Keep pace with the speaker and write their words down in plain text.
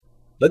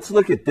let's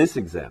look at this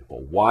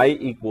example. Y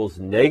equals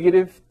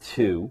negative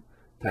 2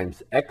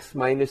 times x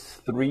minus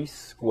 3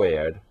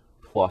 squared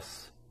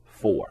plus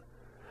 4.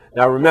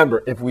 Now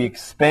remember, if we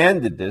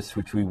expanded this,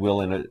 which we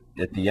will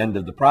at the end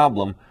of the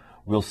problem,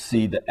 we'll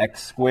see the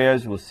x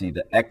squares, we'll see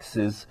the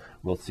x's,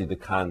 we'll see the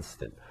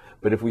constant.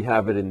 But if we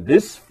have it in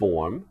this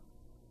form,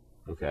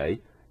 okay,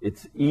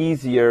 it's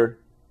easier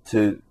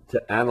to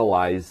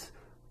analyze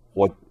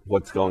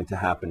what's going to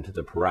happen to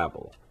the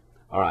parabola.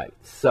 All right,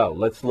 so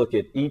let's look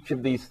at each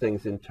of these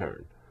things in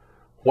turn.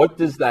 What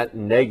does that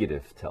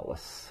negative tell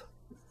us?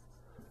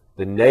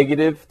 The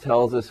negative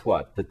tells us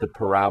what? That the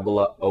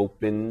parabola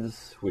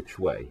opens which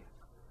way?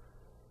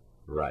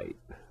 Right.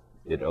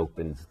 It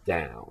opens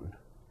down.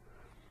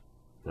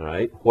 All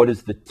right. What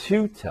does the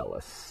 2 tell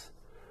us?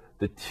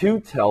 The 2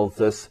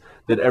 tells us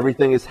that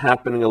everything is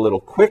happening a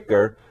little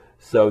quicker,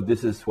 so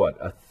this is what?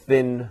 A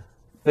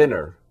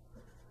thinner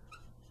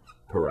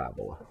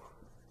parabola.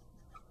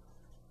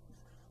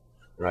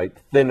 Right?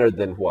 Thinner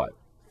than what?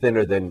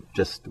 Thinner than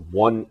just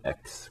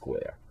 1x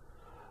squared.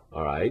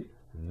 All right.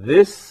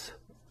 This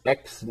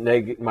x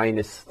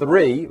minus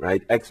 3,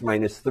 right? X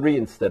minus 3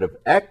 instead of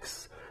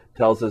x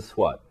tells us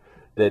what?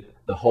 That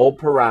the whole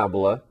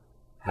parabola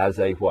has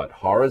a what?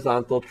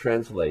 Horizontal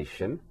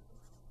translation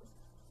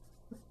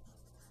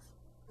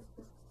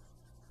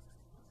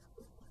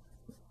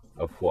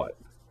of what?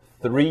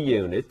 3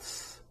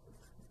 units.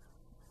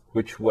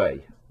 Which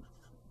way?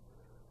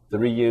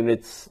 3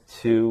 units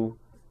to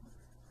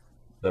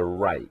the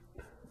right.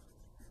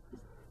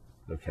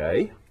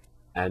 Okay?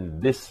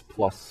 And this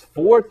plus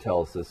 4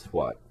 tells us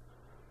what?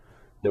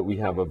 That we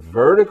have a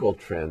vertical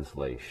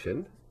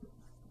translation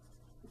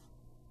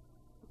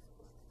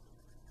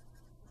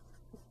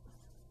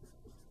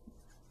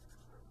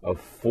of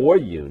 4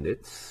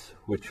 units.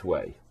 Which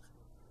way?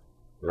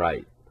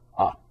 Right.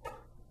 Up.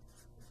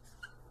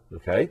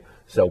 Okay?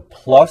 So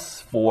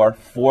plus 4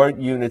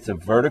 units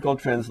of vertical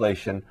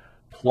translation,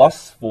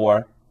 plus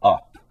 4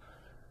 up.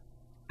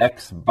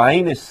 X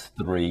minus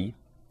 3,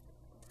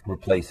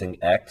 replacing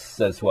x,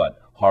 says what?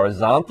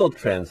 Horizontal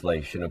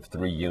translation of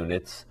 3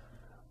 units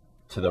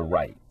to the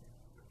right.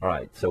 All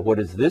right, so what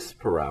does this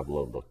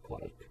parabola look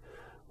like?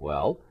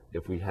 Well,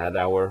 if we had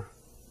our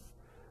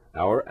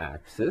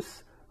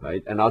axis,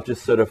 right, and I'll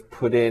just sort of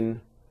put in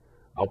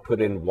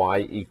y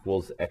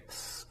equals x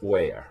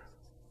squared.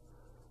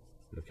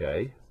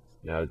 Okay,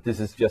 now this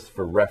is just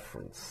for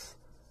reference.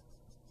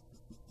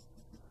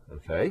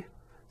 Okay,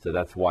 so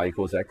that's y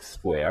equals x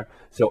squared.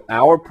 So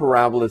our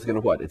parabola is going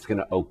to what? It's going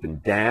to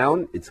open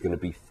down. It's going to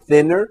be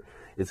thinner.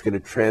 It's going to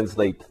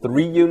translate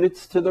 3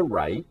 units to the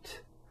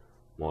right.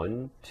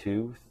 1,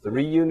 2,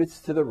 3 units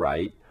to the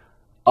right.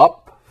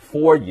 Up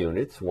 4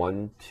 units.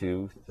 1,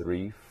 2,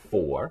 3,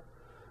 4.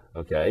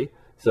 Okay,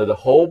 so the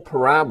whole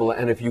parabola,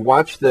 and if you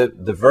watch the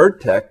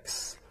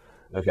vertex,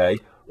 okay,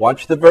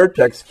 watch the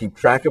vertex, keep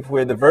track of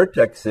where the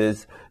vertex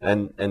is,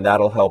 and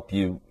that'll help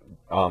you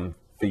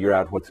figure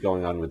out what's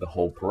going on with the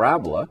whole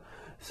parabola.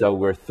 So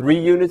we're 3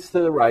 units to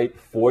the right,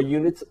 4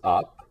 units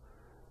up.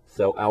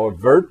 So our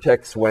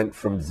vertex went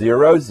from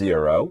 0,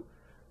 0,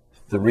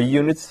 3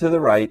 units to the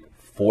right,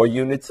 4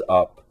 units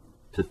up,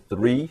 to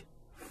 3,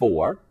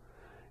 4.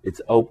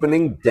 It's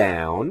opening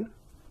down,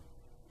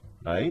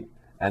 right?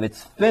 And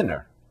it's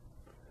thinner.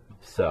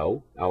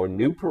 So our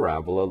new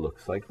parabola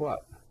looks like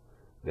what?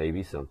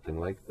 Maybe something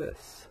like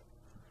this.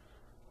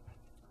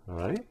 All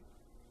right?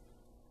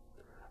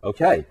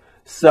 Okay,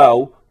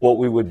 so what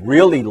we would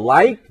really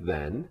like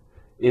then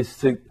is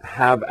to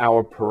have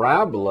our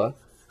parabola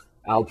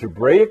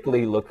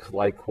algebraically look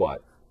like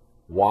what?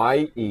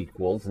 Y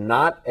equals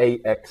not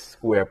ax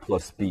squared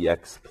plus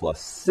bx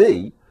plus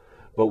c,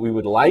 but we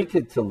would like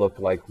it to look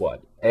like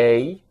what?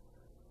 A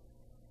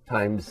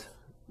times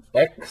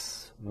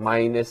x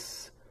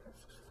minus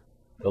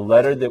the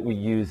letter that we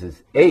use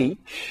is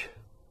h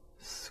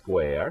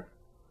square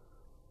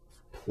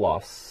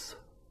plus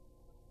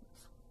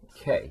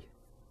k,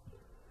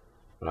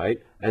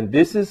 right? And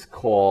this is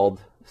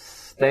called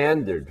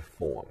standard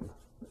form.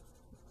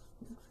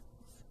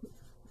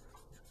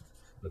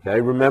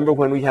 Okay, remember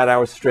when we had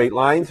our straight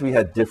lines, we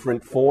had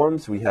different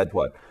forms. We had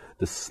what?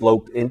 The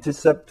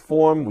slope-intercept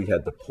form. We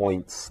had the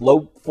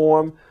point-slope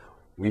form.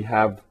 We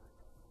have,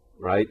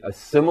 right, a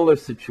similar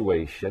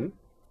situation,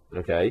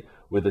 okay,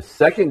 with a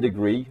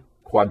second-degree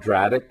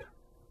quadratic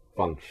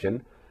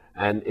function.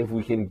 And if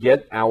we can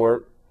get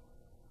our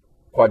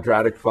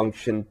quadratic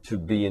function to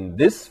be in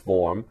this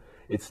form,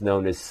 it's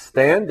known as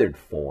standard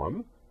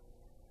form,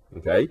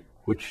 okay,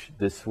 which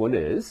this one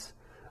is.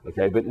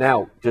 Okay, but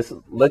now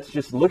let's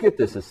just look at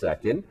this a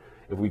second.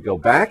 If we go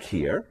back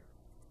here,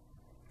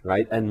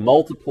 right, and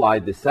multiply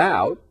this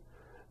out,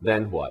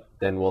 then what?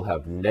 Then we'll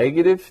have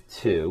negative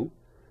 2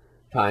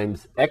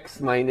 times x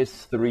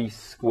minus 3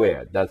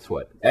 squared. That's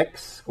what?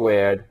 X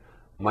squared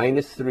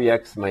minus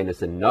 3x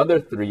minus another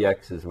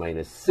 3x is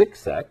minus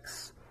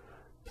 6x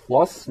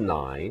plus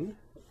 9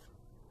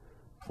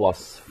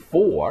 plus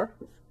 4.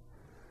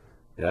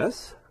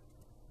 Yes?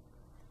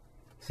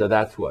 So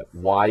that's what?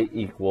 Y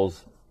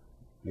equals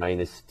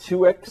minus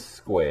 2x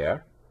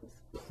squared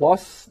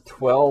plus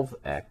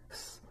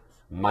 12x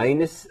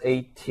minus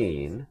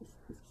 18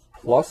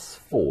 plus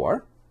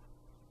 4,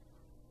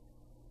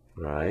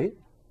 right?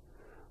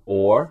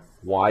 Or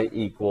y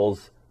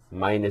equals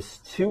minus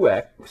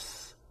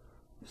 2x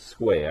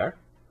squared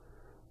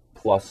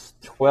plus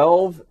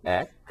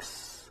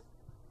 12x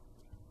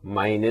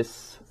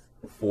minus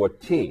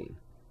 14.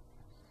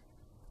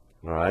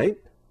 All right?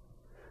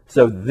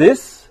 So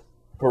this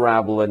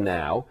parabola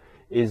now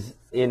is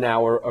in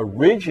our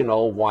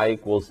original y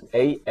equals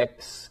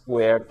ax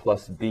squared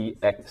plus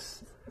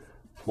bx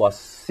plus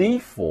c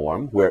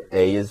form, where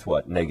a is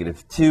what?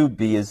 Negative 2,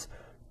 b is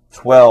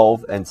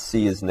 12, and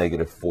c is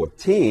negative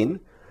 14.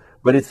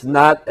 But it's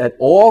not at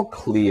all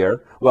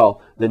clear.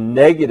 Well, the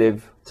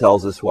negative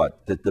tells us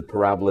what? That the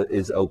parabola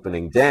is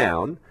opening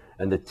down,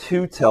 and the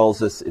 2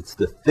 tells us it's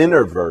the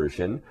thinner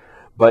version.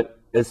 But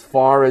as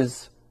far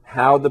as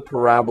how the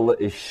parabola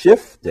is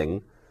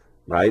shifting,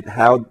 right,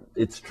 how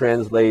it's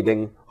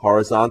translating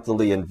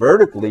horizontally and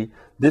vertically,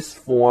 this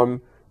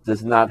form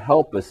does not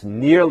help us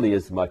nearly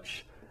as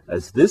much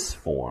as this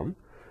form.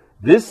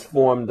 This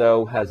form,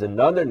 though, has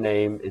another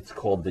name. It's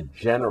called the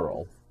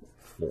general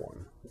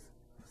form.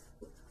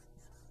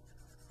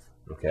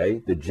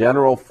 Okay, the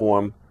general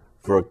form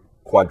for a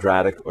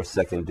quadratic or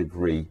second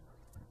degree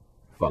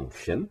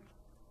function.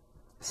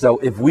 So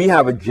if we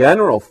have a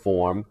general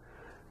form,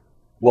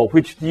 well,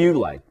 which do you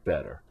like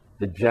better?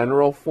 The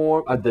general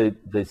form,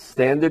 the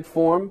standard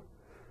form,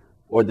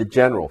 or the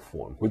general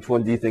form? Which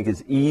one do you think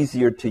is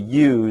easier to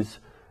use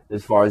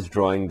as far as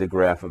drawing the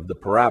graph of the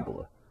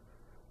parabola?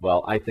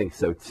 Well, I think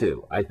so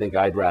too. I think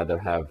I'd rather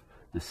have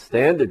the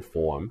standard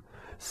form.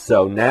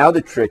 So now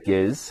the trick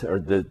is, or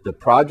the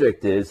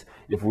project is,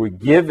 if we're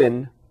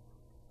given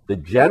the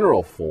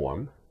general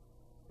form,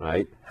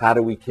 right, how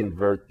do we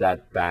convert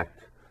that back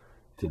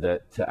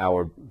to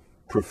our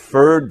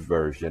preferred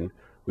version,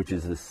 which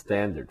is the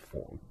standard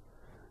form?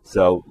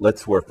 So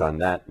let's work on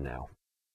that now.